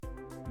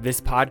This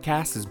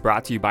podcast is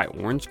brought to you by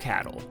Orange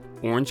Cattle.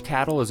 Orange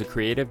Cattle is a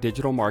creative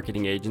digital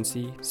marketing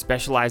agency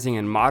specializing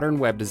in modern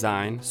web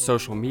design,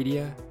 social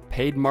media,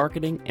 paid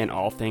marketing, and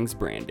all things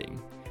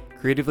branding.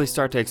 Creatively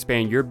start to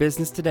expand your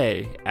business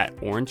today at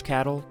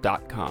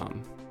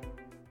orangecattle.com.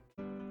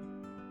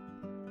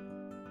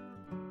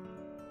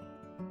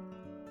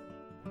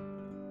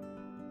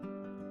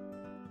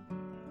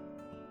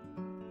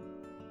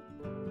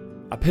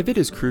 A pivot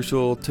is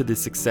crucial to the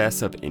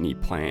success of any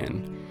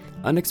plan.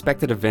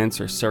 Unexpected events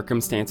or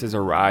circumstances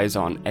arise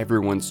on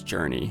everyone's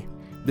journey.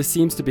 This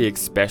seems to be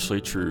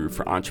especially true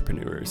for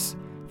entrepreneurs.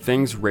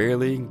 Things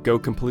rarely go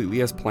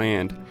completely as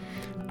planned.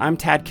 I'm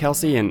Tad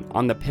Kelsey, and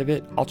on The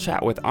Pivot, I'll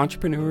chat with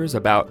entrepreneurs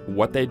about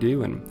what they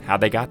do and how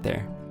they got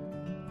there.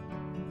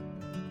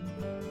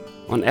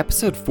 On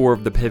episode 4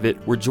 of The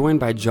Pivot, we're joined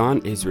by John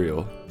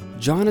Isreal.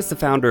 John is the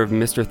founder of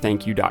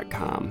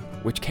MrThankYou.com,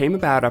 which came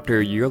about after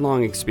a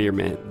year-long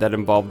experiment that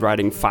involved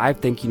writing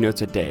 5 thank you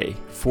notes a day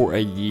for a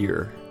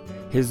year.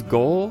 His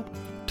goal?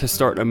 To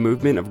start a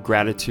movement of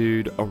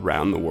gratitude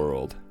around the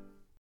world.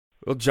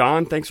 Well,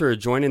 John, thanks for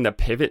joining The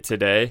Pivot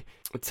today.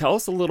 Tell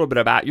us a little bit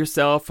about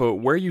yourself.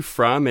 Where are you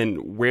from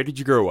and where did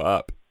you grow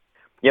up?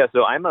 Yeah,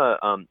 so I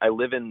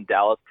live in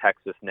Dallas,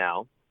 Texas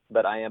now,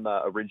 but I am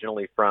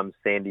originally from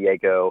San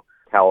Diego,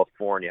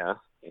 California,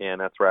 and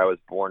that's where I was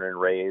born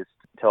and raised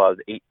until I was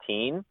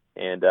 18,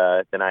 and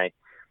then I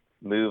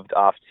moved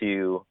off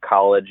to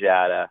college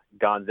at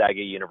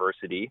Gonzaga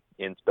University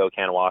in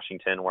Spokane,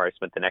 Washington, where I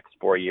spent the next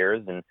 4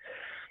 years, and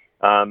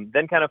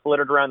then kind of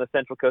flitted around the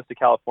central coast of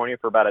California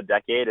for about a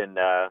decade, and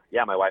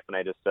my wife and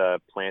I just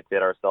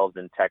planted ourselves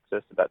in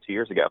Texas about 2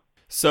 years ago.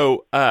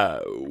 So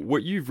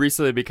what you've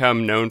recently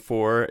become known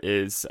for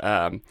is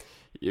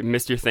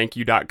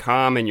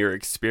MrThankYou.com and your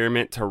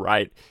experiment to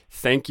write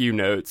thank you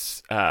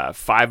notes,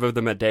 5 of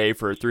them a day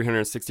for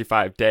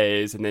 365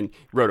 days, and then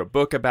wrote a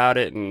book about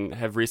it and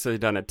have recently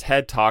done a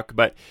TED Talk.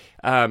 But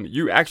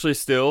you actually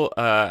still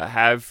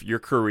have your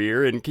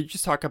career, and can you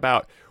just talk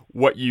about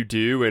what you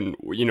do and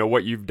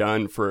what you've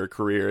done for a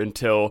career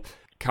until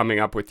coming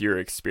up with your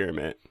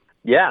experiment?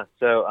 Yeah,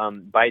 so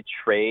by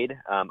trade,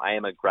 I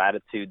am a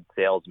gratitude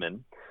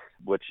salesman,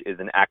 which is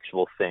an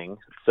actual thing.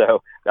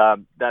 So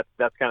that's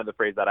kind of the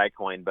phrase that I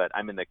coined, but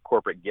I'm in the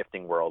corporate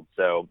gifting world.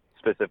 So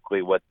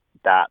specifically what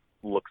that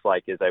looks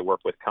like is I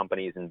work with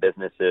companies and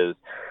businesses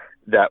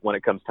that when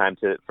it comes time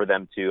for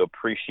them to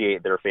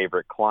appreciate their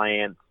favorite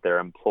clients, their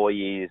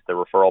employees, their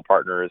referral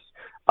partners,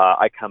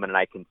 I come in and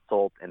I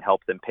consult and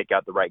help them pick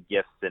out the right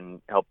gifts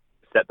and help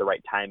set the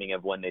right timing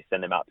of when they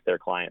send them out to their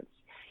clients.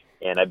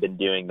 And I've been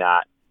doing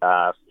that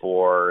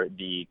for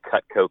the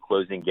Cutco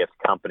Closing Gift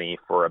Company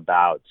for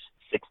about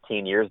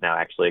 16 years now.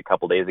 Actually, a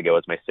couple days ago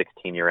was my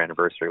 16-year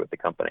anniversary with the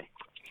company.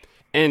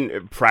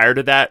 And prior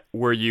to that,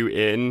 were you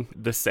in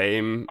the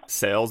same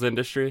sales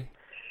industry?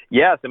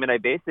 Yes. I mean, I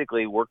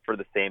basically worked for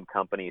the same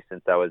company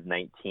since I was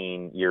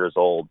 19 years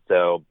old.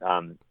 So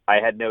I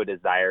had no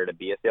desire to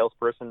be a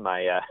salesperson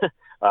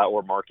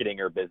or marketing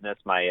or business.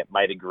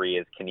 My degree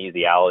is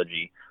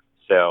kinesiology.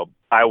 So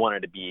I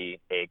wanted to be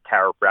a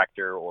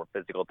chiropractor or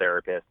physical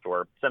therapist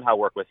or somehow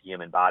work with the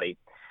human body.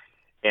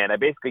 And I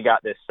basically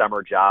got this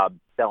summer job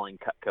selling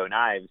Cutco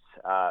knives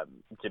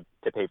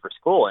to pay for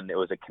school. And it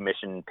was a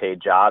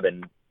commission-paid job.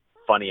 And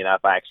funny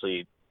enough, I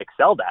actually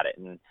excelled at it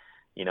and,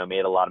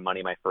 made a lot of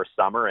money my first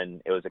summer.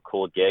 And it was a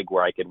cool gig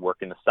where I could work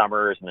in the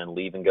summers and then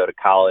leave and go to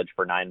college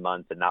for 9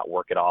 months and not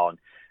work at all. And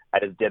I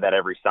just did that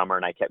every summer,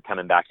 and I kept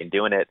coming back and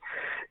doing it.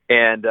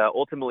 And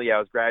ultimately, I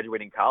was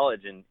graduating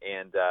college, and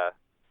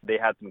they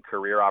had some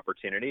career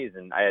opportunities,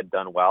 and I had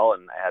done well,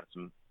 and I had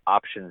some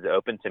options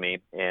open to me.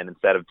 And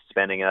instead of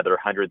spending another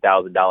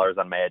 $100,000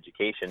 on my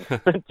education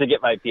to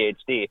get my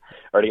PhD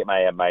or to get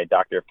my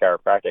doctor of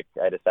chiropractic,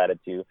 I decided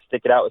to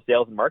stick it out with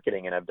sales and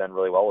marketing, and I've done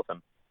really well with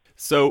them.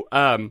 So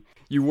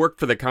you worked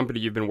for the company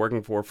you've been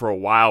working for a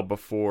while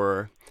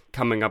before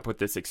coming up with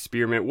this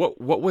experiment.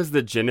 What was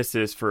the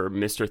genesis for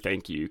Mr.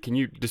 Thank You? Can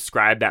you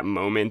describe that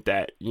moment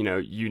that,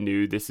 you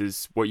knew this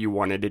is what you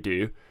wanted to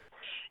do?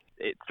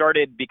 It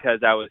started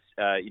because I was,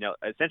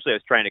 essentially I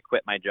was trying to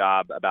quit my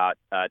job about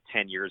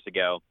 10 years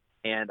ago.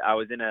 And I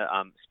was in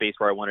a space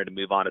where I wanted to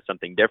move on to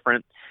something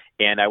different.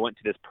 And I went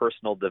to this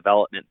personal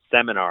development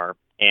seminar,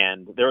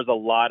 and there was a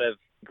lot of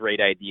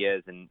great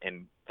ideas and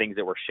things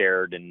that were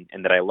shared and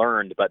that I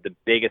learned. But the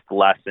biggest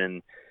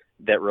lesson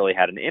that really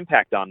had an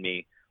impact on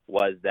me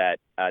was that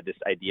this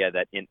idea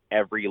that in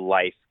every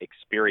life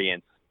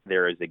experience,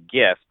 there is a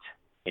gift,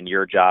 and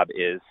your job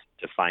is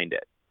to find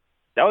it.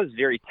 That was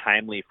very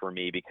timely for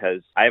me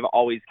because I've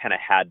always kind of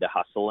had to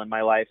hustle in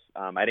my life.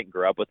 I didn't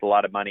grow up with a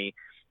lot of money.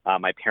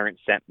 My parents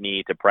sent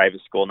me to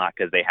private school not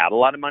because they had a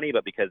lot of money,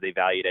 but because they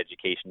valued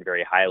education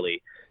very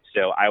highly.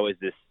 So I was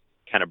this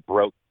kind of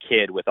broke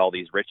kid with all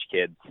these rich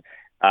kids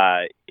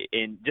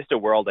in just a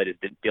world I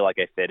just didn't feel like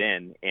I fit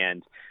in.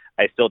 And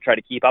I still try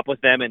to keep up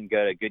with them and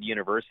go to a good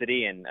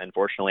university. And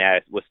unfortunately,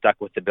 I was stuck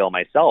with the bill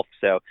myself.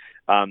 So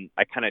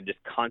I kind of just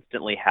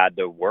constantly had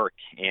to work,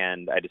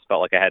 and I just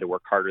felt like I had to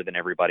work harder than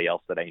everybody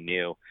else that I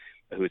knew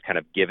who was kind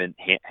of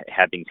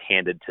had things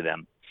handed to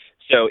them.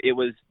 So it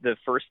was the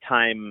first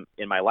time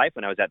in my life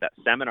when I was at that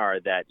seminar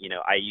that,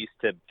 I used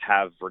to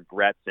have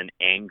regrets and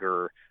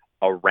anger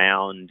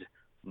around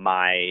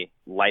my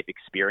life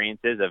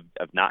experiences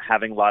of not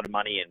having a lot of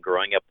money and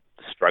growing up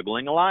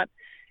struggling a lot.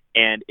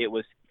 And it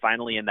was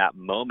finally in that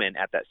moment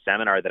at that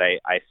seminar that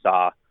I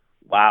saw,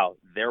 wow,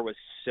 there was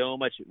so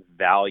much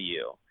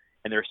value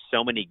and there's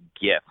so many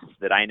gifts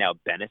that I now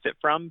benefit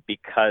from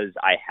because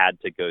I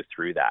had to go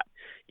through that.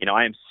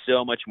 I am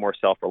so much more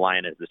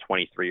self-reliant as a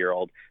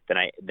 23-year-old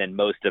than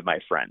most of my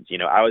friends.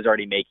 I was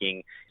already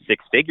making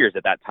six figures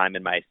at that time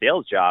in my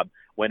sales job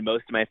when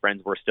most of my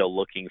friends were still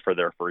looking for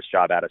their first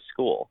job out of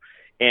school.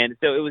 And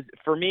so it was,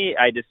 for me,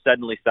 I just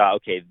suddenly saw,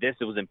 okay, this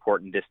was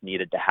important. This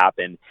needed to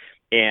happen.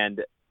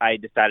 And I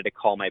decided to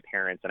call my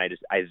parents, and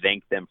I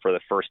thanked them for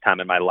the first time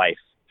in my life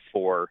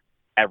for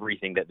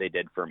everything that they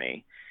did for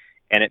me.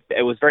 And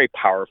it was very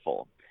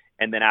powerful.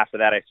 And then after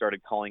that, I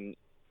started calling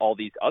all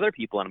these other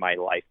people in my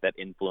life that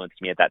influenced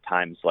me at that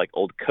time, so like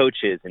old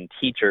coaches and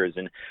teachers.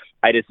 And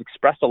I just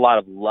expressed a lot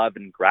of love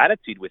and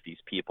gratitude with these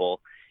people.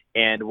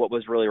 And what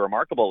was really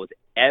remarkable was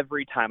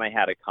every time I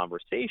had a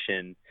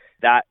conversation,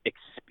 that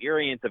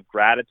experience of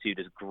gratitude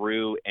just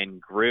grew and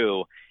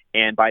grew.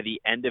 And by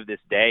the end of this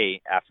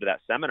day, after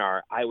that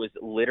seminar, I was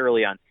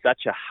literally on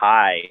such a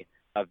high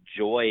of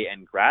joy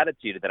and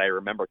gratitude that I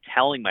remember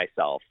telling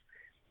myself,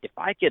 if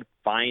I could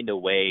find a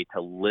way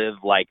to live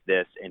like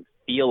this and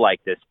feel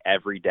like this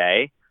every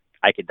day,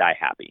 I could die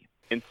happy.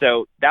 And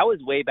so that was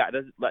way back.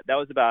 That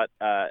was about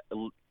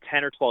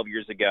 10 or 12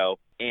 years ago.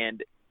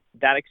 And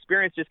that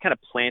experience just kind of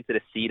planted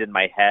a seed in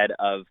my head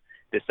of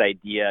this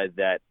idea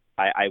that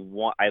I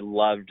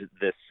loved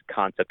this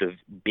concept of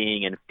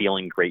being and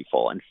feeling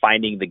grateful and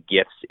finding the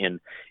gifts in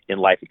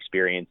life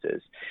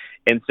experiences.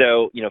 And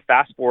so,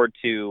 fast forward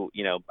to,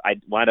 I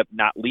wound up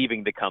not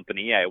leaving the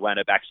company. I wound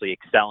up actually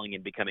excelling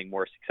and becoming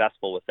more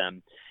successful with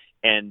them.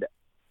 And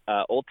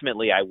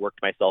ultimately, I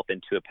worked myself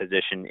into a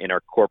position in our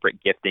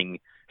corporate gifting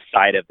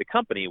side of the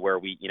company where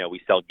we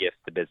sell gifts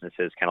to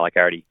businesses, kind of like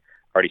I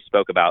already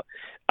spoke about.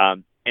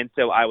 And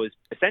so I was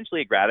essentially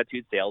a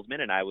gratitude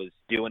salesman, and I was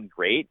doing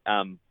great.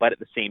 But at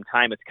the same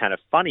time, it's kind of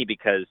funny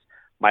because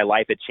my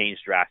life had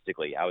changed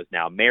drastically. I was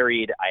now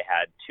married. I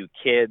had 2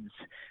 kids,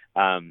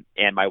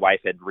 and my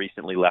wife had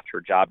recently left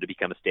her job to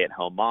become a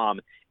stay-at-home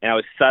mom. And I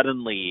was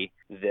suddenly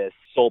this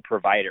sole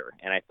provider,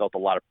 and I felt a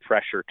lot of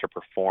pressure to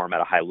perform at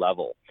a high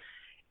level.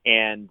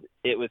 And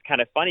it was kind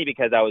of funny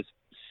because I was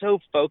so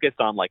focused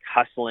on like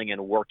hustling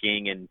and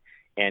working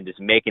and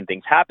just making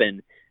things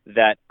happen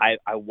that I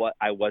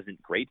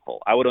wasn't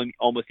grateful. I would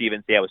almost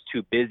even say I was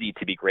too busy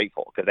to be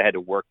grateful because I had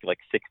to work like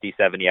 60,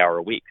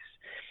 70-hour weeks.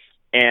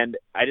 And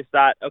I just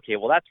thought, okay,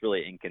 well, that's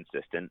really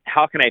inconsistent.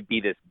 How can I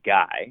be this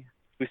guy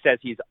who says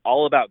he's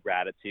all about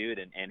gratitude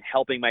and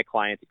helping my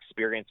clients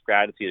experience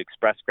gratitude,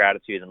 express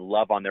gratitude, and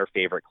love on their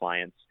favorite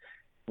clients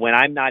when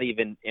I'm not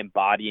even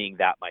embodying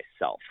that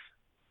myself?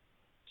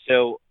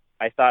 So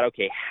I thought,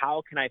 okay,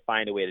 how can I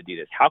find a way to do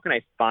this? How can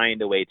I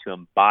find a way to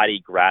embody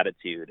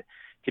gratitude,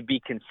 to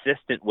be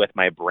consistent with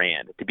my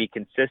brand, to be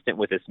consistent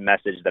with this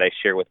message that I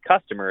share with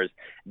customers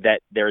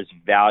that there's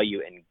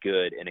value and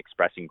good in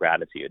expressing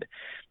gratitude?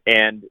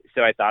 And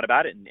so I thought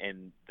about it,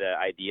 and the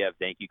idea of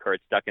thank you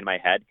cards stuck in my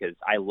head because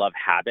I love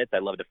habits. I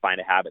love to find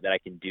a habit that I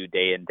can do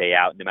day in, day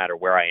out, no matter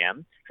where I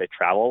am, because I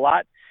travel a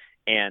lot.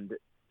 And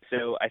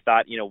so I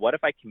thought, what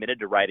if I committed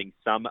to writing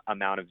some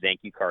amount of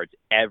thank you cards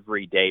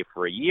every day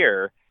for a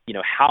year?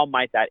 How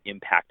might that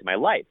impact my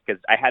life?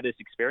 Because I had this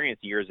experience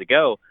years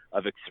ago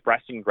of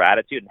expressing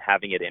gratitude and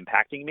having it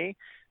impacting me.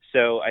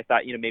 So I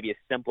thought, maybe a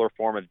simpler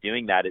form of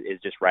doing that is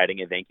just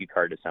writing a thank you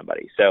card to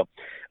somebody. So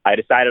I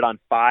decided on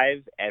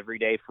 5 every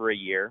day for a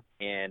year,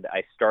 and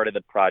I started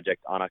the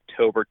project on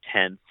October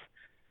 10th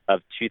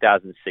of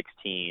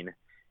 2016,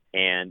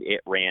 and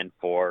it ran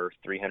for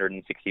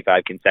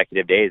 365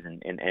 consecutive days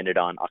and ended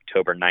on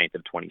October 9th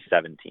of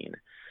 2017. So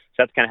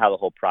that's kind of how the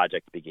whole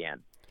project began.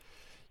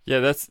 Yeah,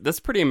 that's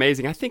pretty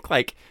amazing. I think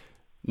like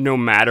no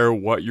matter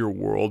what your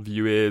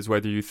worldview is,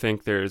 whether you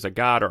think there's a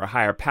God or a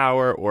higher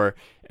power or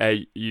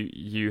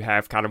you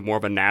have kind of more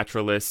of a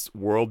naturalist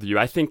worldview,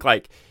 I think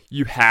like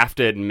you have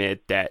to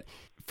admit that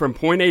from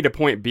point A to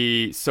point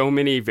B, so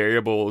many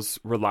variables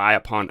rely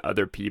upon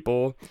other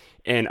people,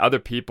 and other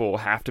people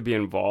have to be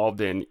involved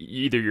in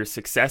either your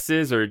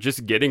successes or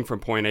just getting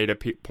from point A to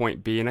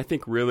point B. And I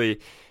think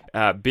really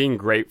being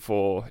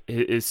grateful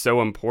is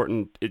so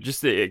important.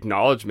 Just the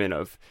acknowledgement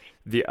of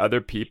the other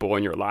people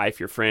in your life,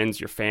 your friends,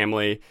 your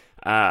family,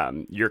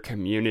 your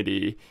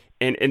community.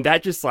 And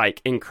that just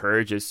like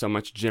encourages so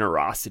much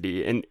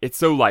generosity. And it's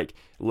so like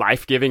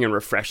life-giving and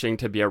refreshing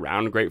to be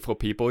around grateful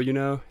people,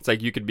 It's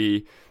like you could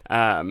be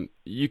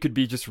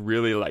just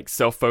really like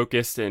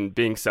self-focused and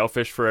being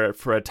selfish for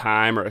a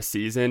time or a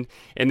season.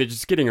 And then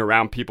just getting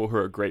around people who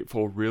are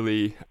grateful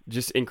really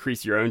just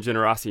increase your own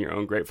generosity, your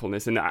own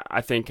gratefulness. And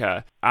I think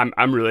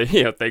I'm really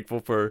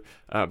thankful for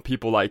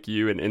people like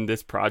you and in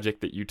this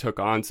project that you took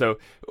on. So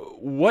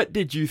what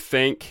did you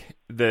think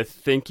the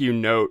thank you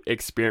note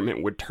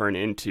experiment would turn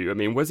into? I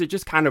mean, was it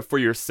just kind of for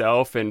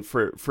yourself and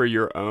for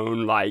your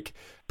own like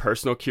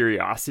personal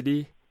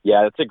curiosity?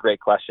 Yeah, that's a great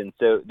question.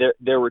 So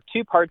there were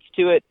two parts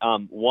to it.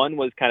 One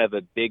was kind of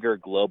a bigger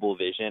global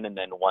vision, and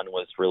then one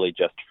was really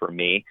just for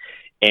me.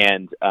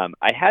 And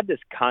I had this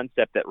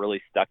concept that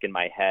really stuck in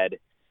my head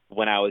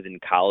when I was in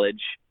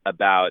college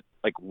about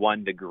like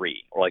 1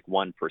 degree or like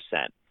 1%.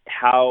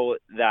 How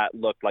that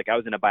looked like. I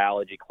was in a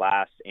biology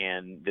class,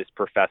 and this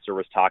professor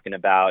was talking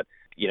about,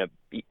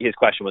 his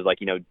question was like,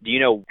 do you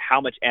know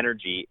how much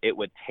energy it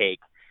would take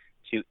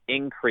to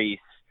increase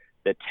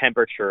the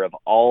temperature of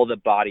all the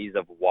bodies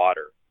of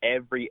water,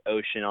 every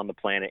ocean on the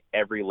planet,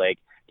 every lake?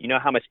 Do you know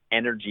how much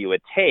energy it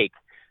would take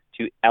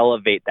to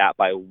elevate that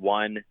by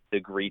 1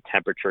 degree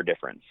temperature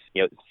difference,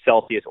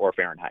 Celsius or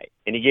Fahrenheit?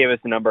 And he gave us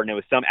a number, and it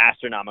was some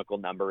astronomical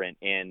number. And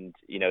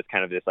it's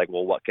kind of this like,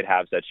 well, what could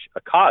have such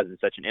a cause and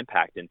such an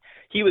impact? And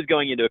he was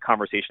going into a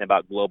conversation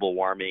about global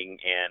warming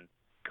and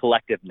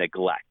collective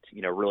neglect,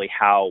 really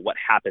what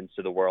happens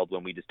to the world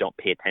when we just don't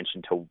pay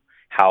attention to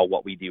how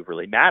what we do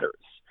really matters.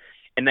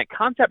 And that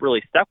concept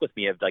really stuck with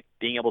me of like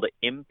being able to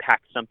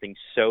impact something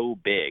so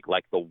big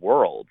like the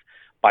world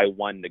by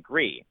 1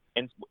 degree.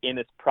 And in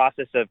this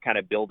process of kind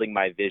of building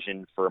my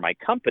vision for my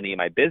company,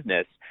 my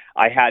business,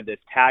 I had this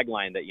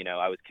tagline that,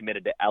 I was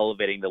committed to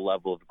elevating the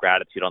level of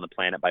gratitude on the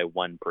planet by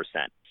 1%.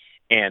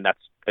 And that's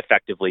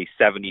effectively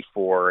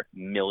 74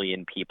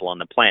 million people on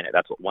the planet.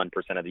 That's what 1%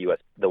 of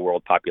the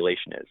world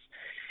population is.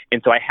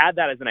 And so I had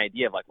that as an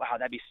idea of like, wow,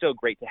 that'd be so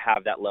great to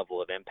have that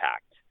level of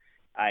impact.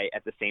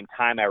 At the same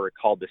time, I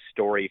recalled this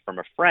story from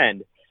a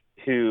friend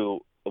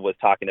who was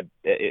talking to,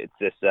 it's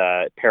this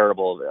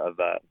parable of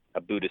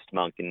a Buddhist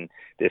monk and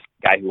this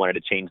guy who wanted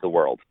to change the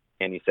world.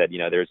 And he said,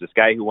 there's this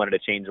guy who wanted to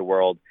change the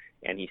world,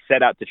 and he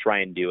set out to try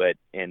and do it.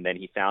 And then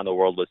he found the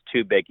world was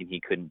too big and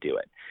he couldn't do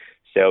it.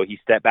 So he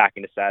stepped back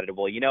and decided,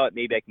 well, you know what,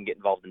 maybe I can get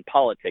involved in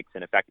politics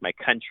and affect my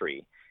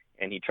country.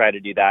 And he tried to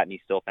do that, and he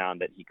still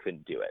found that he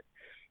couldn't do it.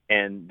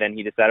 And then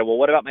he decided, well,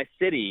 what about my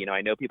city?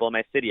 I know people in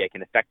my city. I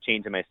can affect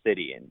change in my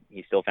city. And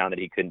he still found that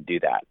he couldn't do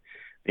that.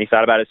 And he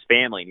thought about his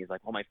family, and he's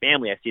like, well, my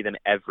family, I see them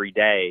every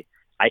day.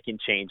 I can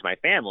change my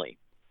family.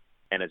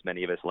 And as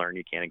many of us learn,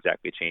 you can't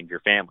exactly change your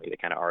family. They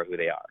kind of are who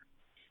they are.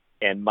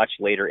 And much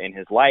later in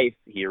his life,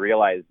 he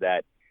realized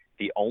that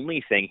the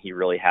only thing he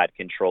really had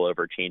control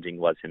over changing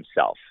was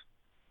himself.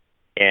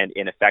 And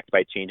in effect,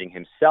 by changing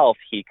himself,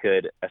 he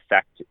could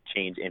affect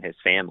change in his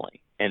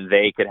family. And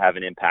they could have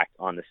an impact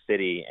on the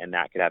city, and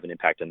that could have an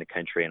impact on the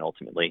country. And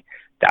ultimately,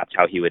 that's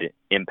how he would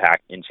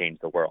impact and change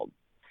the world.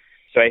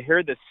 So I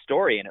heard this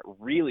story, and it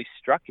really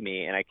struck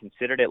me, and I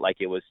considered it like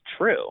it was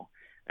true.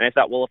 And I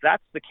thought, well, if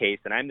that's the case,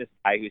 and I'm this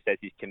guy who says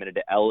he's committed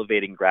to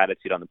elevating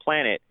gratitude on the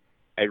planet,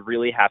 I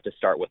really have to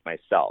start with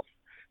myself.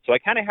 So I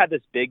kind of had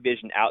this big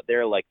vision out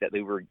there, like that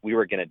we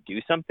were going to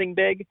do something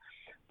big,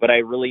 but I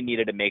really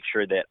needed to make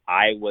sure that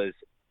I was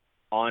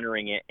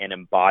honoring it and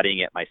embodying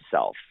it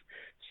myself.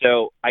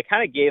 So I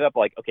kind of gave up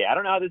like, okay, I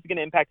don't know how this is going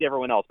to impact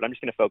everyone else, but I'm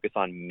just going to focus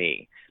on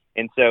me.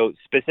 And so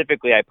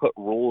specifically, I put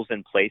rules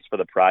in place for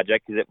the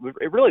project because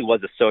it really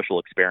was a social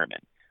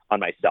experiment on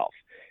myself.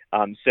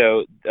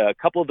 So a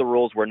couple of the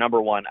rules were,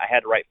 number one, I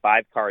had to write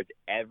 5 cards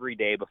every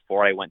day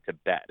before I went to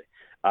bed.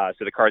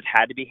 So the cards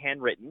had to be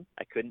handwritten.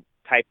 I couldn't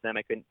type them.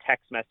 I couldn't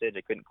text message.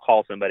 I couldn't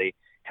call somebody.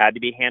 Had to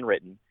be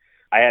handwritten.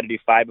 I had to do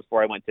 5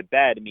 before I went to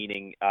bed,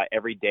 meaning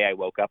every day I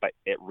woke up,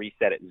 it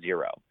reset at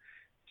 0.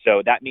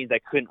 So that means I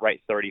couldn't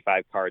write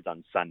 35 cards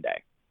on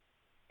Sunday.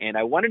 And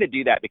I wanted to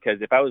do that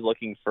because if I was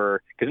looking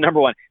for, because number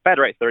one, if I had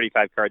to write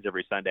 35 cards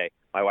every Sunday,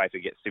 my wife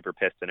would get super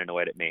pissed and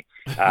annoyed at me.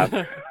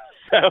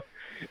 So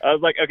I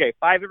was like, okay,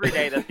 5 every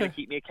day, that's going to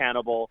keep me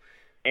accountable.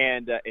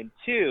 And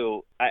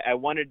 2, I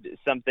wanted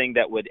something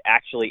that would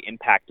actually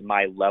impact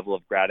my level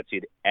of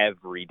gratitude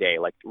every day,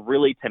 like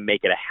really to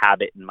make it a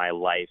habit in my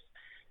life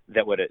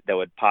that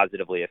would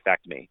positively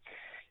affect me.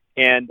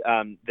 And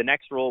the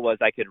next rule was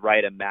I could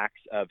write a max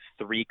of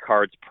 3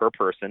 cards per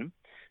person,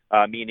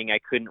 meaning I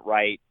couldn't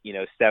write,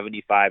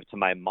 75 to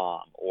my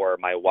mom or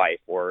my wife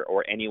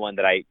or anyone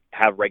that I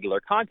have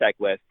regular contact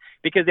with,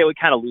 because they would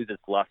kind of lose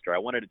its luster. I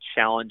wanted to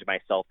challenge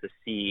myself to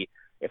see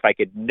if I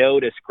could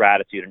notice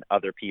gratitude in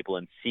other people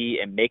and see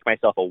and make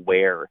myself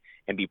aware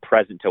and be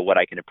present to what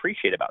I can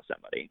appreciate about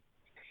somebody.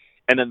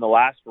 And then the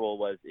last rule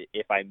was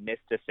if I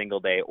missed a single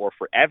day or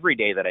for every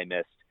day that I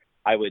missed,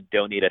 I would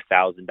donate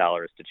 $1,000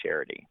 to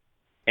charity.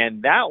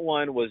 And that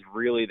one was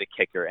really the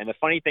kicker. And the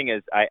funny thing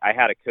is I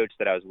had a coach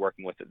that I was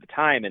working with at the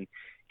time,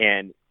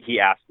 and he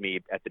asked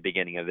me at the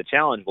beginning of the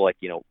challenge, well,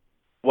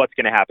 what's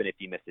going to happen if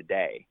you miss a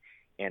day?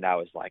 And I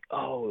was like,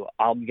 oh,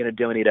 I'm going to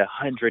donate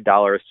 $100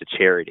 to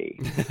charity.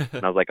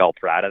 And I was like all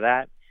proud of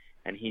that.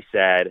 And he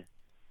said,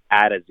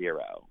 add a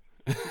 0.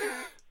 And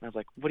I was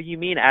like, what do you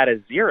mean add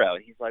a 0?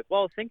 And he's like,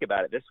 well, think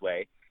about it this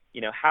way.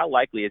 How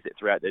likely is it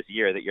throughout this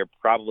year that you're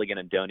probably going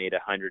to donate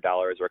 $100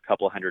 or a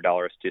couple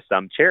 $100 to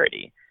some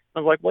charity? I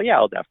was like, well, yeah,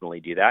 I'll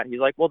definitely do that. And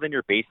he's like, well, then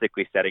you're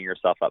basically setting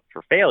yourself up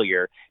for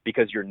failure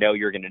because you're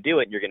going to do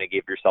it and you're going to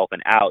give yourself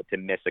an out to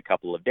miss a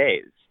couple of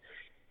days.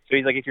 So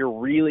he's like, if you're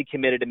really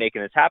committed to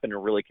making this happen or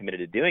really committed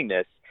to doing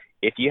this,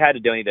 if you had to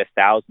donate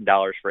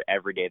 $1,000 for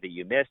every day that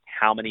you missed,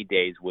 how many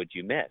days would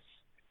you miss?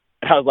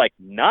 And I was like,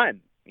 none. And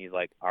he's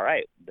like, all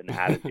right, then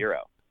add a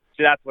 0.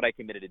 So that's what I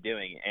committed to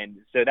doing. And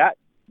so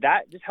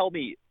that just held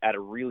me at a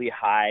really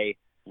high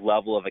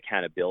level of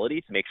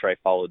accountability to make sure I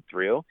followed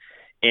through.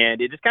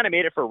 And it just kind of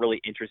made it for a really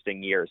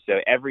interesting year. So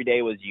every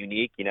day was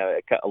unique.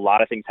 A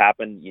lot of things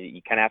happen.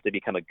 You kind of have to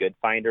become a good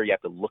finder. You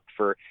have to look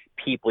for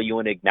people you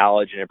want to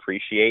acknowledge and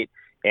appreciate.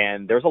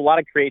 And there's a lot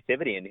of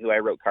creativity in who I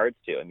wrote cards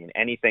to. I mean,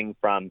 anything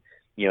from,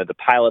 the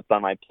pilots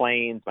on my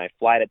planes, my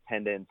flight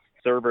attendants,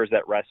 servers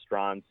at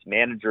restaurants,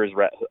 managers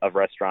of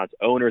restaurants,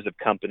 owners of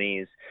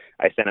companies.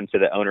 I sent them to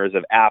the owners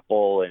of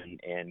Apple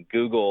and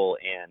Google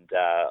and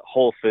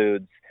Whole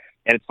Foods.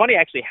 And it's funny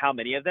actually how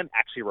many of them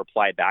actually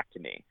replied back to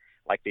me.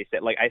 Like they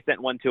said, like I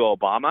sent one to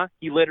Obama.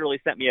 He literally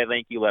sent me a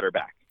thank you letter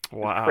back.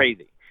 Wow. It's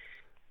crazy.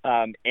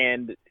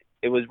 And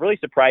it was really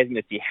surprising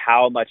to see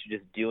how much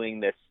just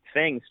doing this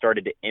thing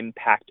started to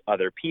impact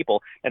other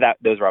people. And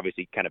those are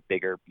obviously kind of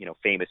bigger,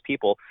 famous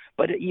people,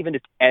 but even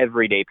just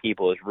everyday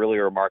people is really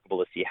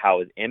remarkable to see how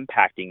it was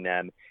impacting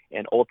them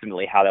and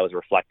ultimately how that was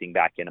reflecting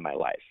back into my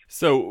life.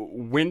 So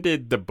when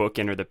did the book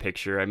enter the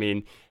picture? I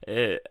mean,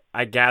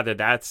 I gather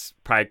that's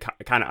probably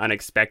kind of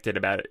unexpected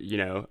about,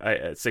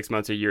 6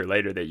 months, a year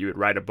later that you would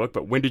write a book,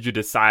 but when did you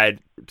decide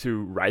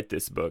to write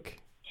this book?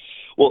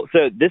 Well,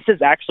 so this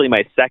is actually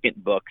my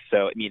second book.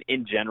 So, I mean,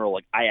 in general,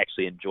 I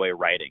actually enjoy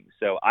writing.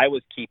 So I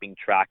was keeping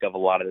track of a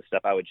lot of the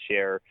stuff. I would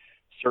share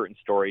certain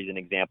stories and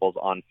examples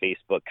on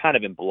Facebook, kind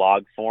of in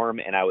blog form.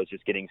 And I was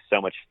just getting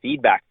so much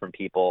feedback from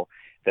people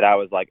that I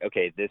was like,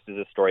 okay, this is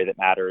a story that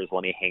matters.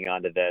 Let me hang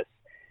on to this.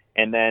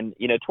 And then,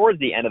 towards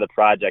the end of the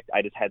project,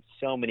 I just had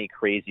so many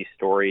crazy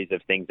stories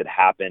of things that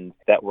happened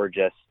that were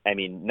just,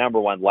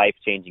 number one,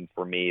 life-changing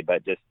for me,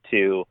 but just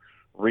two,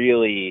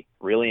 really,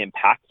 really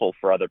impactful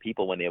for other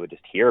people when they would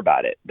just hear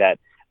about it, that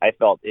I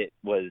felt it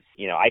was,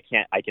 I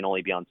can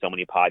only be on so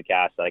many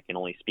podcasts, I can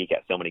only speak at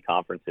so many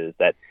conferences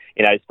that,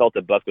 I just felt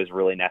the book was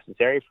really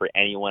necessary for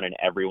anyone and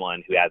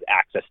everyone who has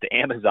access to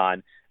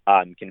Amazon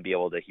can be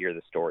able to hear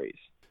the stories.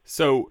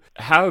 So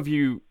how have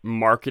you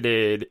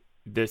marketed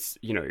this,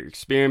 your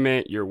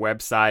experiment, your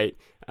website?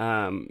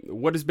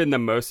 What has been the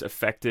most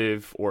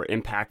effective or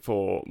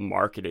impactful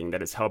marketing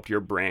that has helped your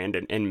brand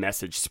and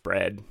message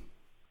spread?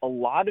 A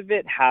lot of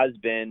it has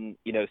been,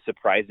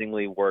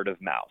 surprisingly word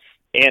of mouth.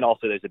 And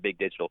also there's a big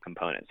digital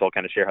component. So I'll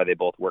kind of share how they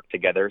both work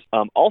together.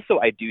 Also,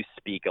 I do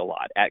speak a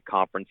lot at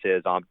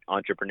conferences,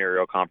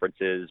 entrepreneurial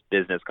conferences,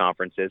 business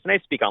conferences, and I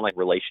speak on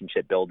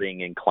relationship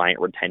building and client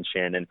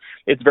retention. And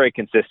it's very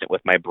consistent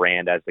with my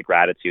brand as the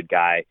gratitude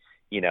guy.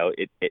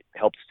 It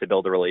helps to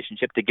build a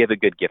relationship, to give a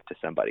good gift to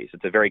somebody. So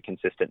it's a very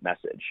consistent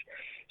message.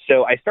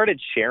 So I started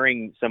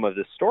sharing some of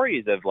the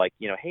stories of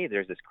hey,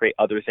 there's this great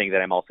other thing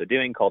that I'm also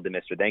doing called the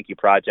Mr. Thank You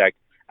Project.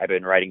 I've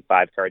been writing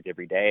 5 cards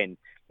every day. And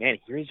man,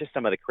 here's just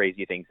some of the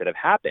crazy things that have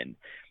happened.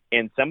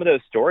 And some of those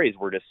stories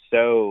were just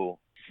so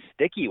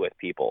sticky with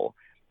people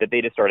that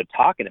they just started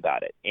talking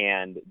about it.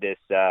 And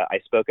I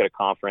spoke at a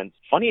conference,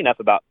 funny enough,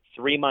 about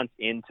 3 months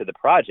into the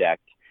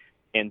project.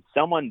 And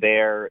someone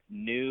there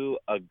knew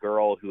a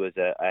girl who was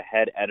a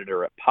head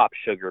editor at Pop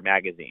Sugar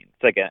magazine.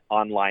 It's like an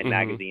online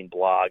magazine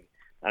blog.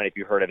 I don't know if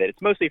you heard of it.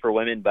 It's mostly for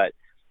women, but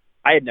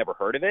I had never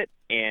heard of it.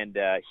 And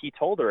he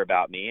told her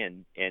about me,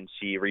 and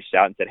she reached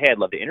out and said, hey, I'd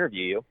love to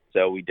interview you.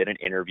 So we did an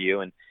interview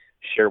and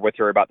shared with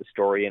her about the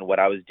story and what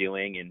I was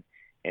doing.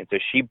 And so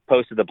she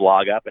posted the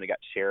blog up, and it got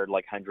shared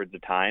hundreds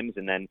of times.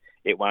 And then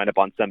it wound up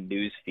on some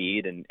news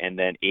feed, and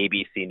then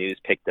ABC News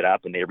picked it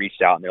up, and they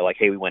reached out and they're like,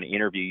 hey, we want to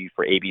interview you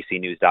for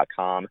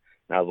abcnews.com.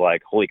 And I was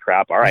like, holy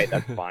crap. All right,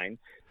 that's fine.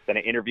 Then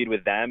I interviewed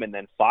with them, and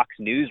then Fox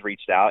News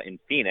reached out in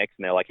Phoenix,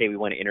 and they're like, hey, we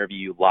want to interview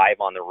you live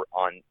on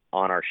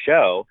our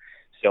show.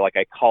 So I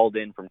called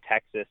in from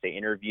Texas. They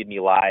interviewed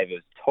me live. It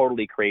was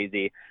totally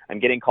crazy. I'm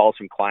getting calls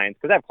from clients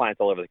because I have clients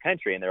all over the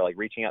country, and they're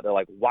reaching out. They're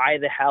like, why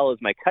the hell is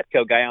my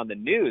Cutco guy on the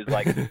news?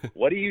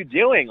 What are you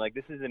doing?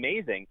 This is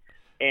amazing.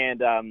 And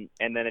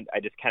then I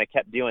just kind of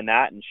kept doing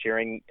that and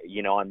sharing,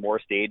 on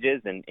more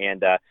stages. And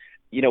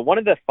one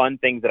of the fun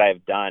things that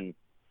I've done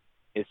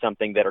is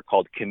something that are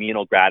called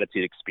communal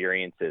gratitude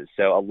experiences.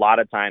 So a lot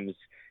of times,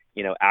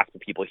 after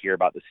people hear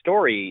about the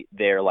story,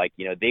 they're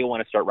they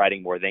want to start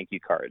writing more thank you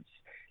cards.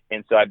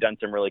 And so I've done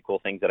some really cool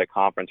things at a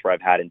conference where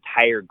I've had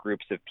entire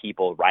groups of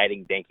people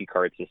writing thank you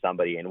cards to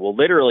somebody. And we'll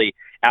literally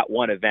at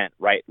one event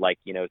write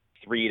 300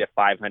 to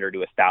 500 to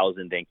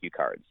 1,000 thank you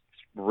cards.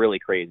 It's really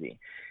crazy.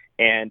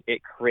 And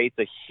it creates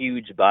a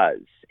huge buzz.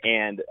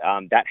 And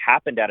that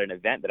happened at an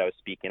event that I was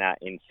speaking at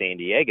in San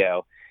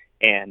Diego.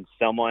 And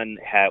someone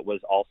had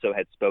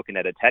spoken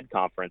at a TED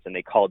conference, and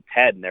they called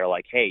TED, and they're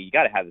like, hey, you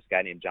got to have this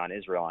guy named John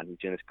Isreal on. He's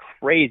doing this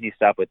crazy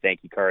stuff with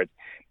thank you cards.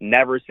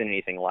 Never seen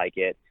anything like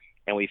it.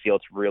 And we feel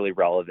it's really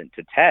relevant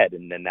to TED.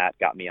 And then that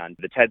got me on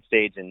the TED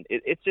stage. And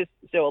it's just,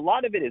 so a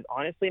lot of it is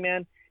honestly,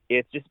 man,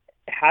 it's just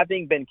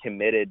having been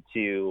committed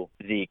to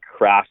the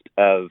craft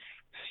of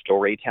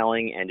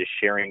storytelling and just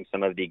sharing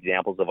some of the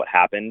examples of what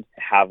happened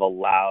have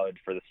allowed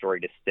for the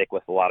story to stick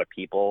with a lot of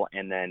people.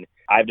 And then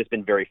I've just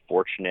been very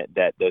fortunate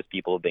that those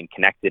people have been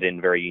connected in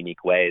very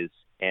unique ways.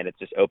 And it's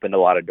just opened a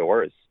lot of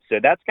doors. so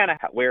that's kind of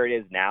where it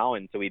is now.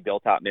 And so we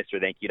built out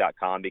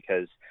MrThankYou.com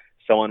because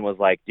someone was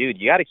like, dude,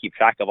 you got to keep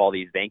track of all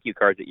these thank you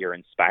cards that you're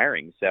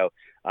inspiring. So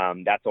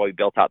that's why we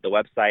built out the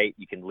website.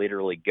 You can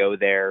literally go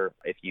there.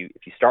 If you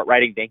start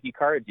writing thank you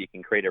cards, you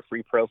can create a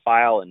free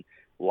profile and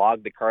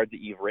log the cards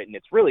that you've written.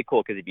 It's really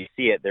cool because if you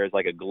see it, there's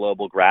like a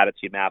global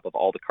gratitude map of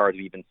all the cards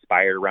we've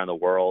inspired around the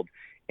world.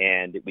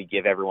 And we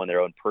give everyone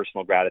their own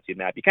personal gratitude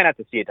map. You kind of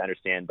have to see it to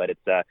understand, but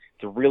it's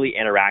really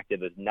interactive.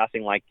 There's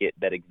nothing like it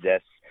that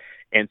exists.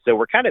 And so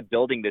we're kind of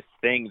building this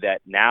thing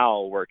that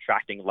now we're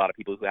attracting a lot of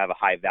people who have a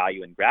high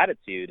value in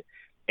gratitude.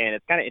 And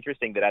it's kind of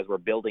interesting that as we're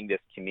building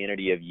this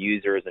community of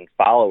users and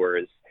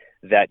followers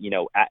that,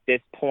 at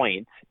this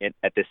point,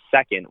 at this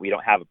second, we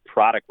don't have a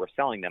product we're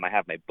selling them. I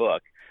have my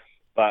book.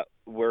 But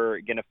we're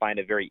going to find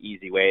a very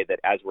easy way that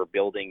as we're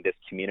building this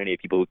community of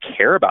people who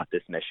care about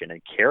this mission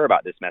and care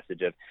about this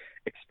message of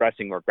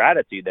expressing more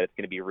gratitude, that it's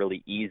going to be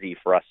really easy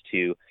for us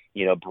to,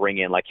 bring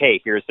in like, hey,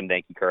 here's some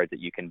thank you cards that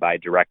you can buy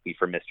directly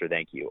from Mr.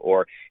 Thank You,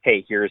 or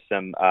hey, here's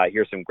some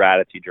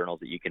gratitude journals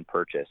that you can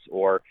purchase,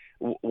 or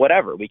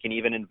whatever. We can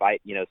even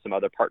invite, some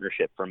other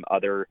partnership from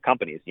other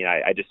companies.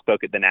 I just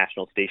spoke at the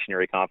National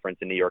Stationery Conference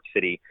in New York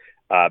City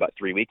about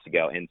 3 weeks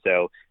ago, and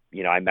so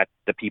I met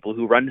the people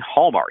who run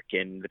Hallmark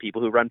and the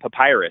people who run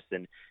Papyrus.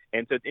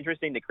 And so it's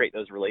interesting to create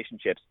those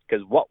relationships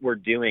because what we're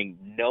doing,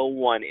 no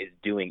one is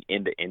doing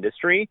in the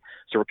industry.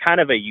 So we're kind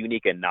of a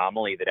unique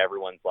anomaly that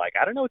everyone's like,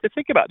 I don't know what to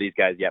think about these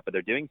guys yet, but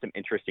they're doing some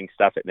interesting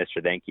stuff at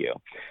Mr. Thank You.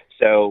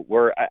 So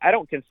I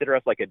don't consider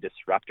us like a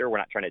disruptor. We're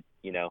not trying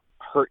to,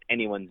 hurt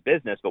anyone's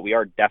business, but we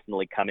are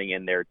definitely coming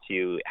in there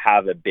to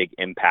have a big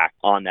impact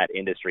on that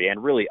industry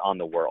and really on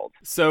the world.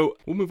 So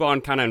we'll move on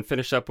kind of and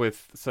finish up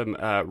with some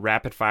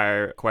rapid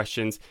fire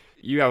questions.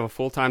 You have a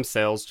full-time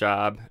sales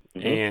job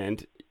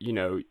and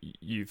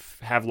you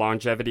have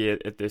longevity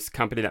at this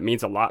company that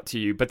means a lot to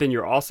you, but then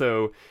you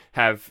also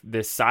have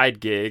this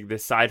side gig,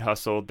 this side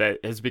hustle that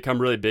has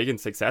become really big and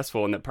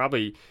successful and that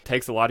probably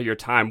takes a lot of your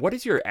time. What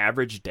does your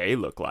average day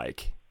look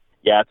like?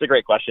 Yeah, that's a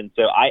great question.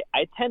 So I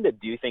tend to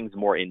do things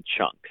more in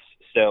chunks.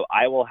 So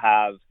I will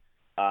have,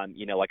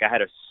 like I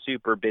had a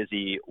super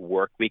busy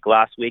work week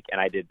last week and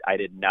I did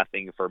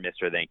nothing for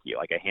Mr. Thank You.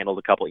 Like I handled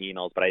a couple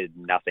emails, but I did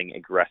nothing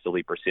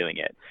aggressively pursuing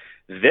it.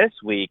 This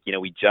week,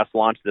 we just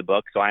launched the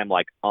book. So I'm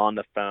like on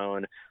the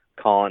phone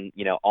calling,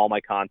 all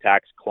my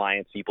contacts,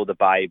 clients, people to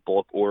buy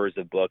bulk orders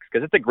of books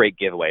because it's a great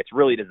giveaway. It's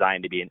really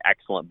designed to be an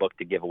excellent book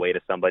to give away to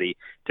somebody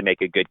to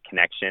make a good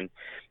connection.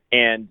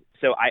 And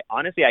so I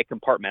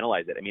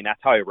compartmentalize it. I mean, that's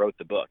how I wrote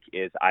the book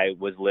is I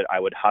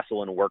would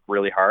hustle and work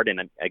really hard.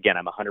 And again,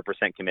 I'm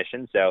 100%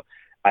 commission. So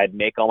I'd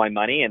make all my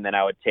money and then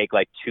I would take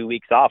like 2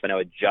 weeks off and I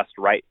would just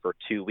write for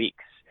 2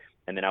 weeks.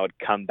 And then I would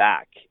come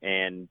back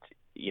and,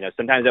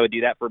 sometimes I would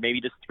do that for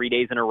maybe just 3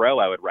 days in a row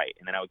I would write.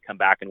 And then I would come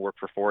back and work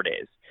for 4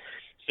 days.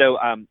 So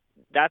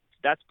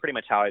that's pretty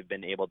much how I've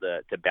been able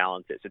to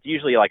balance it. So it's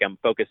usually like I'm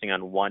focusing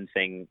on one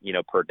thing,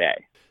 per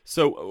day.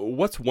 So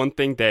what's one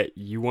thing that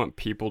you want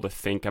people to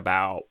think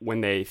about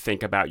when they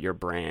think about your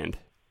brand?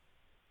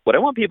 What I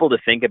want people to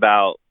think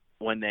about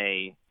when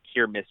they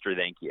hear Mr.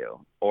 Thank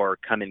You or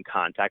come in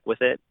contact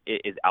with it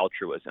is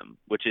altruism,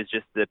 which is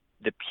just the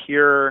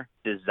pure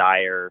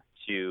desire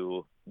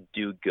to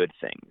do good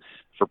things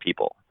for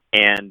people.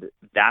 And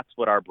that's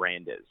what our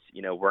brand is.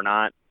 We're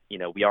not,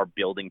 we are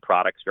building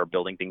products, we are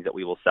building things that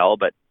we will sell,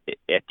 but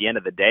at the end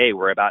of the day,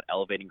 we're about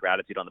elevating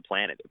gratitude on the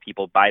planet. If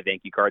people buy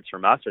thank you cards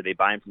from us or they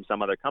buy them from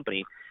some other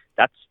company,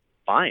 that's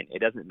fine. It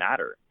doesn't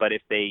matter. But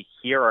if they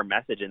hear our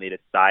message and they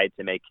decide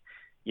to make,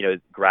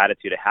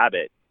 gratitude a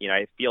habit,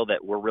 I feel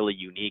that we're really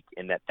unique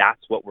in that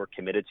that's what we're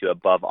committed to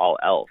above all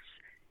else.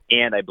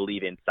 And I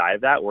believe inside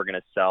of that, we're going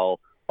to sell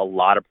a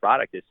lot of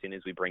product as soon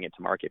as we bring it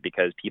to market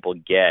because people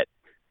get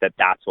that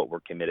that's what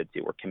we're committed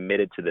to. We're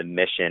committed to the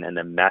mission and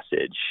the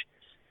message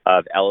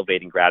of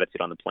elevating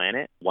gratitude on the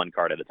planet, one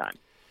card at a time.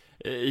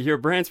 Your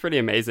brand's pretty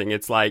amazing.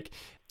 It's like,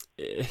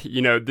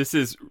 this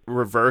is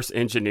reverse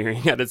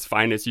engineering at its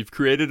finest. You've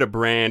created a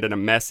brand and a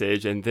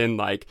message, and then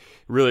like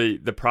really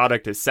the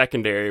product is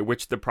secondary,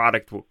 which the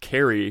product will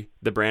carry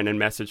the brand and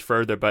message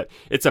further. But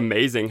it's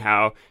amazing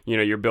how,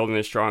 you're building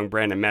a strong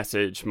brand and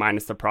message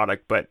minus the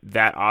product, but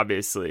that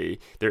obviously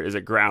there is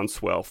a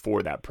groundswell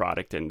for that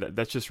product. And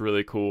that's just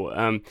really cool.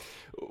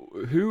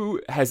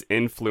 Who has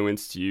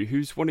influenced you?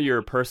 Who's one of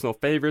your personal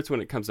favorites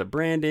when it comes to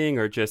branding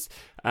or just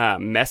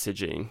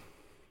messaging?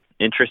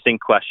 Interesting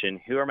question.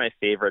 Who are my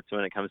favorites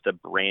when it comes to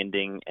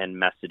branding and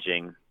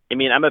messaging? I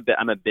mean, I'm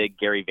a big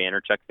Gary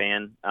Vaynerchuk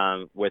fan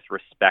with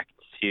respect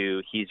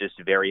to he's just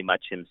very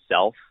much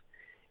himself.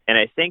 And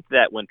I think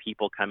that when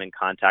people come in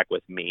contact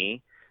with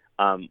me,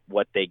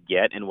 what they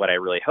get and what I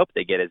really hope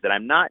they get is that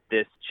I'm not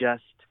this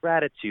just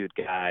gratitude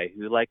guy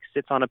who like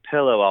sits on a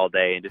pillow all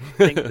day and just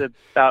thinks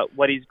about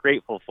what he's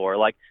grateful for.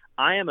 Like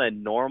I am a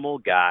normal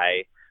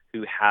guy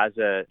who has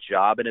a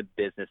job and a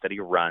business that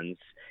he runs.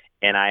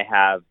 And I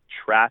have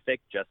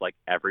traffic just like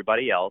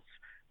everybody else.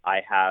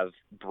 I have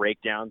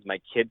breakdowns. My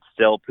kids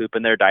still poop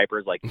in their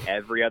diapers like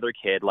every other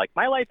kid. Like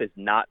my life is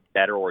not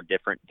better or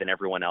different than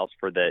everyone else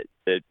for the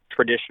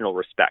traditional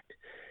respect.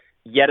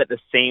 yet at the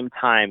same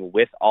time,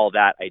 with all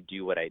that, I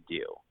do what I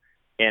do.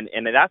 And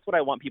that's what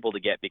I want people to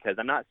get, because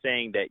I'm not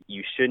saying that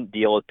you shouldn't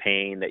deal with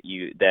pain,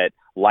 that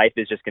life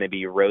is just going to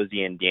be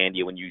rosy and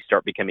dandy when you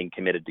start becoming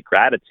committed to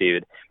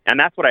gratitude. And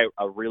that's what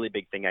a really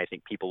big thing I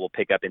think people will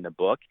pick up in the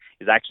book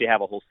is I actually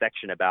have a whole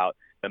section about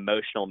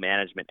emotional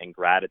management and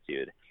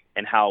gratitude,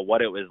 and how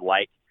what it was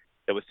like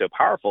that was so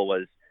powerful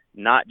was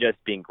not just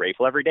being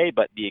grateful every day,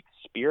 but the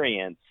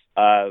experience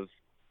of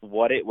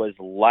what it was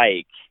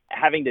like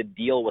having to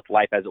deal with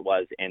life as it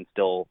was and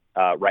still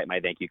write my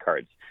thank you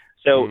cards.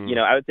 So,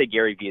 I would say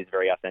Gary Vee is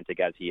very authentic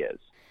as he is.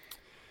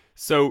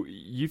 So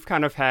you've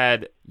kind of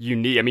had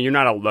unique, I mean, you're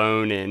not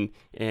alone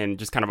in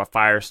just kind of a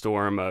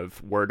firestorm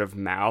of word of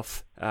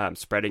mouth,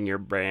 spreading your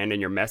brand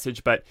and your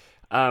message. But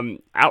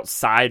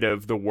outside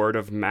of the word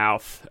of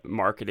mouth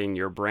marketing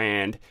your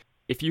brand,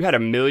 if you had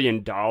 $1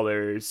 million,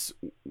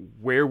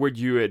 where would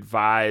you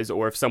advise,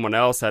 or if someone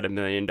else had $1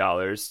 million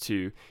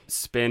to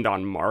spend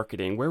on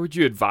marketing, where would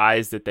you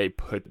advise that they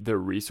put their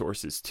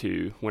resources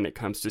to when it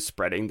comes to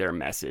spreading their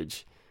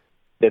message?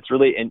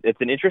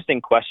 It's an interesting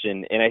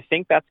question. And I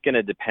think that's going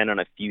to depend on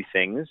a few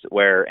things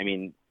where, I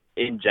mean,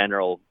 in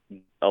general,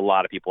 a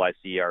lot of people I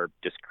see are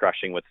just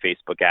crushing with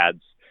Facebook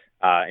ads.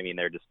 I mean,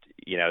 they're just,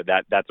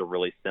 that's a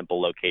really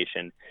simple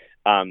location.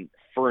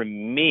 For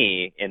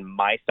me, in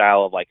my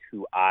style of like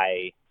who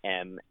I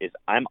am, is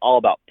I'm all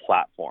about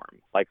platform.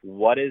 Like,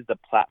 what is the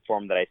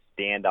platform that I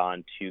stand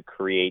on to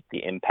create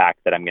the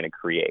impact that I'm going to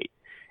create?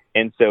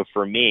 And so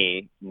for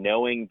me,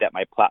 knowing that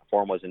my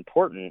platform was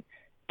important,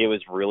 it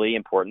was really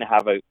important to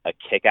have a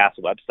kick-ass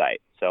website.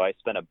 So I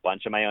spent a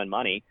bunch of my own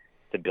money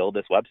to build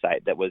this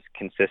website that was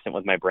consistent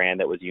with my brand,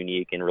 that was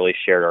unique, and really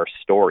shared our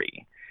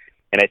story.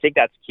 And I think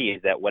that's key,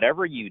 is that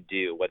whatever you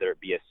do, whether it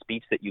be a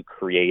speech that you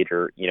create,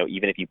 or,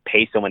 even if you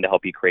pay someone to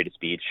help you create a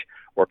speech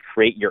or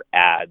create your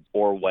ads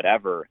or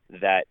whatever,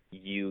 that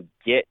you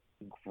get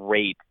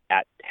great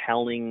at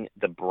telling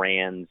the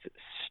brand's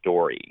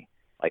story.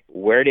 Like,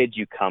 where did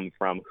you come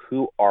from?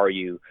 Who are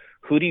you?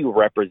 Who do you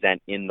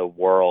represent in the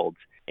world?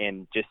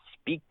 And just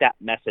speak that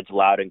message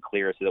loud and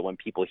clear so that when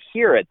people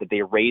hear it, that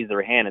they raise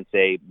their hand and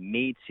say,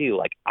 me too,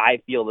 like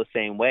I feel the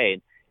same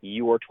way.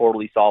 You are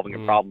totally solving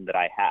a problem that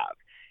I have.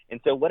 And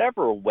so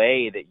whatever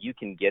way that you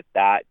can get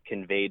that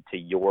conveyed to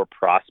your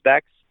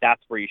prospects,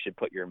 that's where you should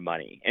put your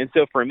money. And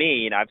so for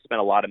me, I've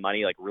spent a lot of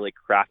money like really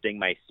crafting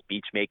my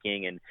speech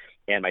making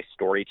and my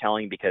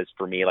storytelling, because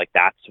for me, like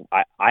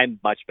I'm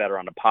much better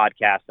on a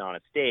podcast and on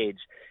a stage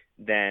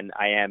than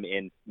I am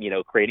in,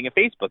 creating a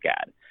Facebook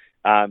ad.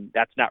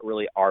 That's not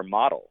really our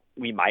model.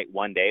 We might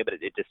one day, but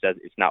it just does.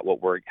 It's not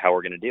how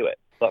we're going to do it.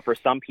 But for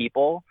some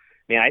people,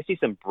 man, I see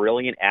some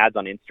brilliant ads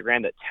on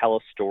Instagram that tell a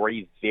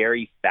story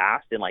very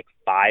fast in like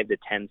 5 to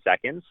 10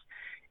 seconds.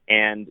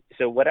 And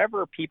so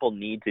whatever people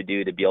need to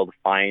do to be able to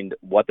find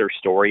what their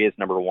story is,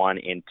 number one,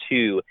 and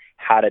two,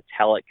 how to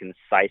tell it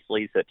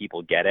concisely so that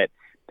people get it.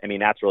 I mean,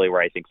 that's really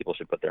where I think people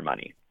should put their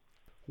money.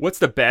 What's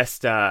the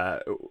best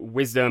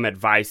wisdom,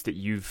 advice that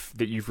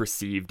you've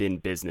received in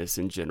business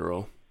in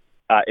general?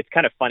 It's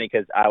kind of funny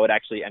because I'm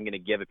going to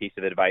give a piece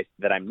of advice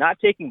that I'm not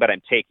taking, but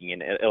I'm taking,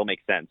 and it'll make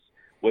sense,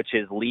 which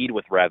is lead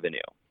with revenue.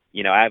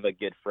 I have a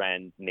good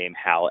friend named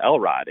Hal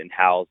Elrod, and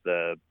Hal's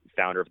the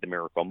founder of The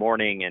Miracle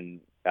Morning,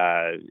 and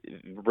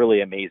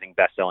really amazing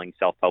best-selling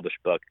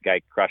self-published book. The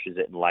guy crushes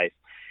it in life.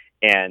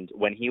 And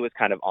when he was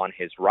kind of on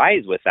his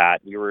rise with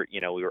that, I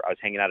was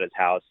hanging out at his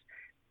house,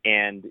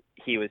 and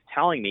he was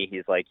telling me,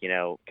 he's like,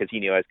 because he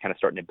knew I was kind of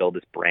starting to build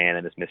this brand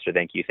and this Mr.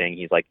 Thank You thing.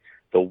 He's like,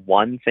 the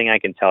one thing I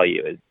can tell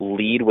you is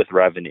lead with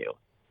revenue.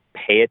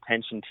 Pay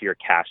attention to your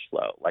cash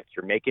flow. Like,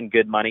 you're making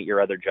good money at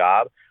your other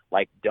job.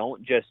 Like,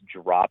 don't just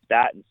drop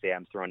that and say,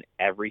 I'm throwing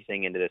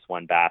everything into this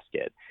one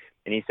basket.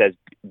 And he says,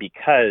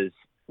 because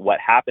what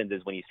happens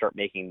is when you start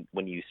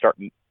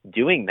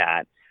doing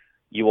that,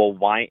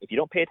 if you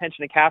don't pay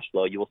attention to cash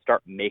flow, you will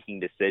start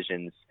making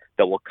decisions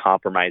that will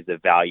compromise the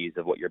values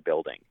of what you're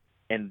building.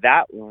 And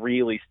that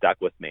really stuck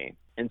with me.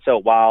 And so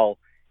while,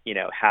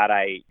 had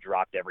I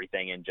dropped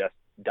everything and just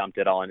dumped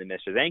it all into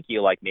Mr. Thank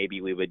You, like maybe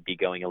we would be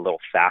going a little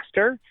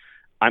faster,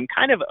 I'm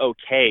kind of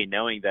okay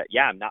knowing that,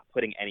 I'm not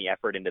putting any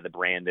effort into the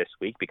brand this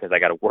week because I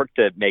got to work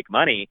to make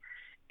money.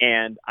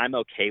 And I'm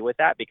okay with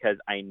that because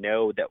I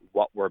know that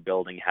what we're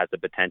building has the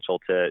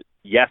potential to,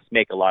 yes,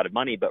 make a lot of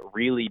money, but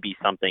really be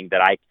something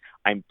that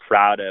I'm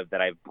proud of,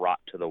 that I've brought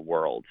to the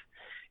world.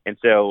 And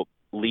so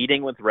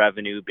leading with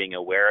revenue, being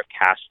aware of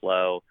cash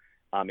flow,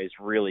 is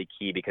really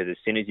key, because as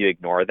soon as you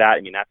ignore that,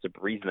 I mean, that's the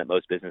reason that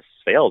most businesses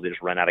fail. They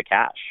just run out of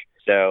cash.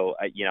 So,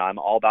 I'm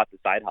all about the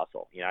side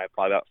hustle. I have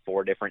probably about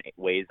 4 different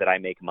ways that I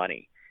make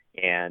money.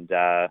 And,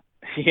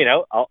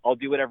 I'll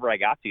do whatever I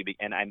got to.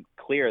 And I'm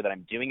clear that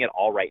I'm doing it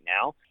all right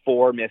now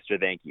for Mr.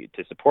 Thank You,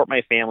 to support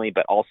my family,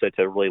 but also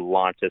to really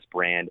launch this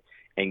brand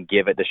and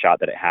give it the shot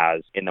that it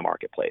has in the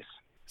marketplace.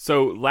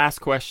 So last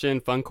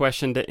question, fun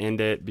question to end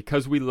it.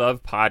 Because we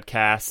love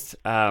podcasts,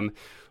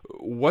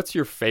 what's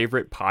your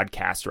favorite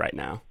podcast right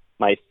now?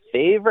 My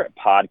favorite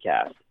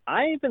podcast?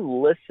 I've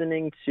been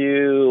listening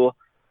to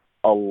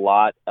a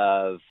lot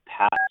of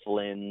Pat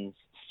Flynn's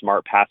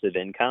smart passive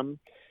income.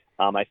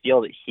 I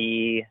feel that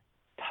he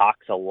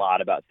talks a lot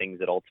about things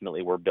that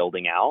ultimately we're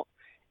building out.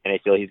 And I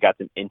feel he's got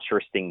some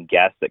interesting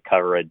guests that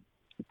cover a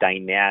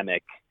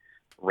dynamic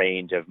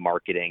range of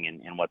marketing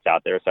and what's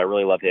out there. So I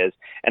really love his.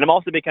 And I'm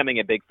also becoming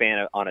a big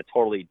fan on a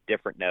totally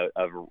different note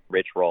of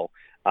Rich Roll.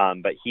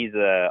 But he's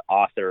a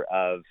author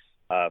of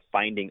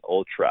Finding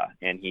Ultra,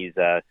 and he's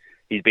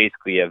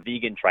basically a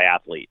vegan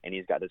triathlete, and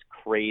he's got this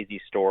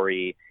crazy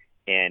story,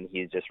 and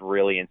he's just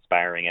really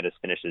inspiring. I just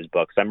finished his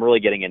book, so I'm really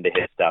getting into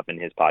his stuff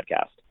and his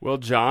podcast. Well,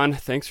 John,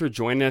 thanks for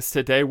joining us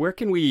today. Where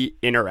can we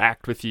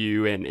interact with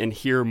you and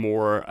hear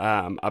more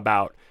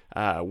about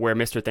where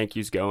Mr. Thank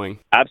You's going?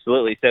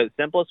 Absolutely. So the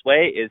simplest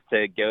way is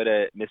to go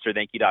to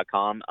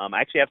MrThankYou.com. I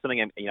actually have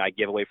something I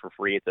give away for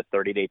free. It's a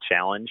 30-day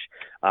challenge.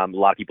 A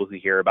lot of people who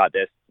hear about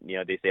this,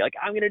 they say like,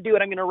 I'm going to do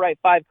it. I'm going to write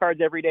 5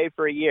 cards every day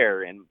for a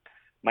year. And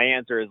my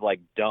answer is like,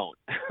 don't.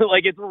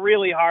 Like, it's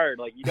really hard.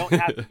 Like, you don't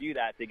have to do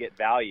that to get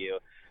value.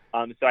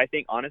 So I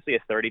think, honestly,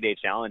 a 30-day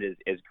challenge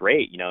is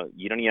great. You don't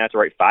even have to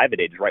write 5 a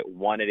day. Just write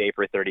 1 a day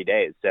for 30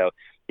 days. So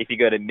if you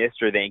go to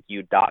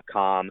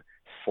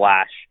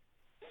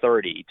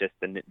MrThankYou.com/30, just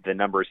the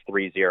number is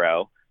 30,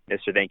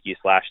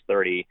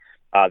 MrThankYou/30.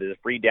 There's a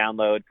free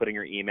download. Put in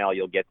your email,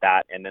 you'll get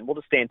that, and then we'll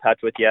just stay in touch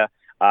with you.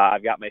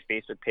 I've got my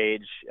Facebook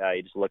page.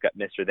 You just look up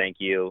Mr. Thank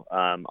You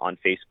on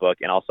Facebook,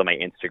 and also my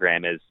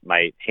Instagram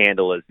my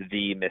handle is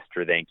the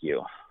Mr. Thank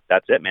You.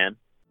 That's it, man.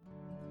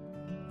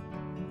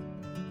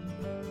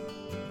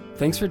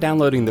 Thanks for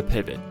downloading The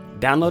Pivot.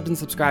 Download and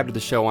subscribe to the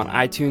show on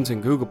iTunes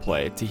and Google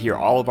Play to hear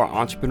all of our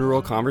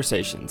entrepreneurial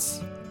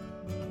conversations.